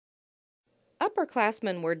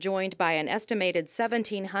Upperclassmen were joined by an estimated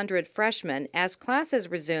 1,700 freshmen as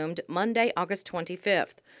classes resumed Monday, August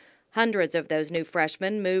 25th. Hundreds of those new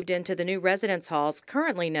freshmen moved into the new residence halls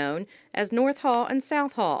currently known as North Hall and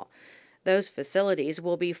South Hall. Those facilities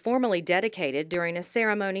will be formally dedicated during a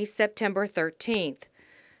ceremony September 13th.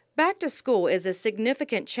 Back to school is a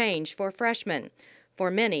significant change for freshmen.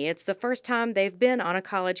 For many, it's the first time they've been on a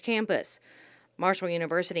college campus. Marshall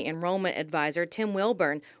University enrollment advisor Tim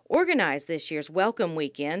Wilburn organized this year's Welcome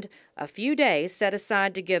Weekend, a few days set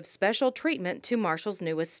aside to give special treatment to Marshall's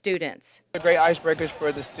newest students. Great icebreakers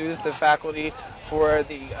for the students, the faculty, for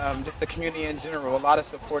the just the community in general. A lot of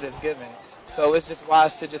support is given. So it's just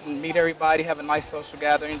wise to just meet everybody, have a nice social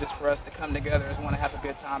gathering, just for us to come together and want to have a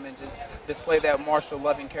good time and just display that Marshall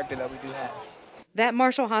loving character that we do have. That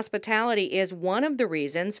Marshall hospitality is one of the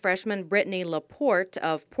reasons freshman Brittany Laporte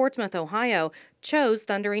of Portsmouth, Ohio, chose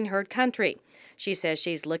Thundering Herd Country. She says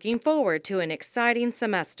she's looking forward to an exciting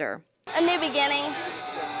semester. A new beginning,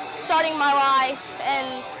 starting my life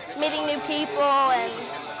and meeting new people and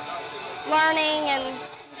learning, and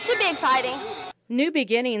should be exciting. New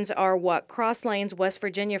beginnings are what Cross Lanes, West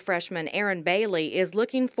Virginia freshman Aaron Bailey is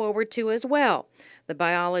looking forward to as well. The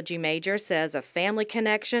biology major says a family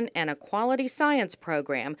connection and a quality science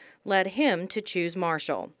program led him to choose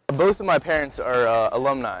Marshall. Both of my parents are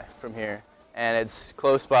alumni from here, and it's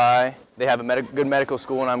close by. They have a good medical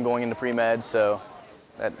school, and I'm going into pre-med, so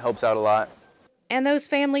that helps out a lot. And those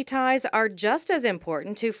family ties are just as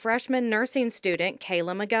important to freshman nursing student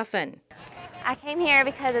Kayla McGuffin. I came here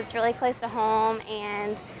because it's really close to home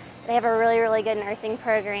and they have a really good nursing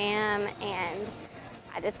program, and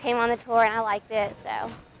I just came on the tour and I liked it,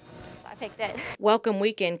 so I picked it. Welcome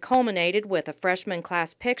Weekend culminated with a freshman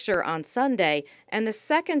class picture on Sunday and the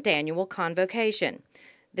second annual convocation.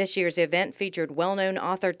 This year's event featured well-known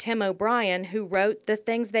author Tim O'Brien, who wrote The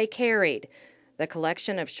Things They Carried. The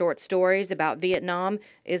collection of short stories about Vietnam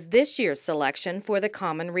is this year's selection for the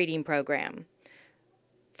Common Reading Program.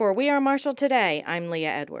 For We Are Marshall Today, I'm Leah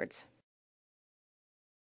Edwards.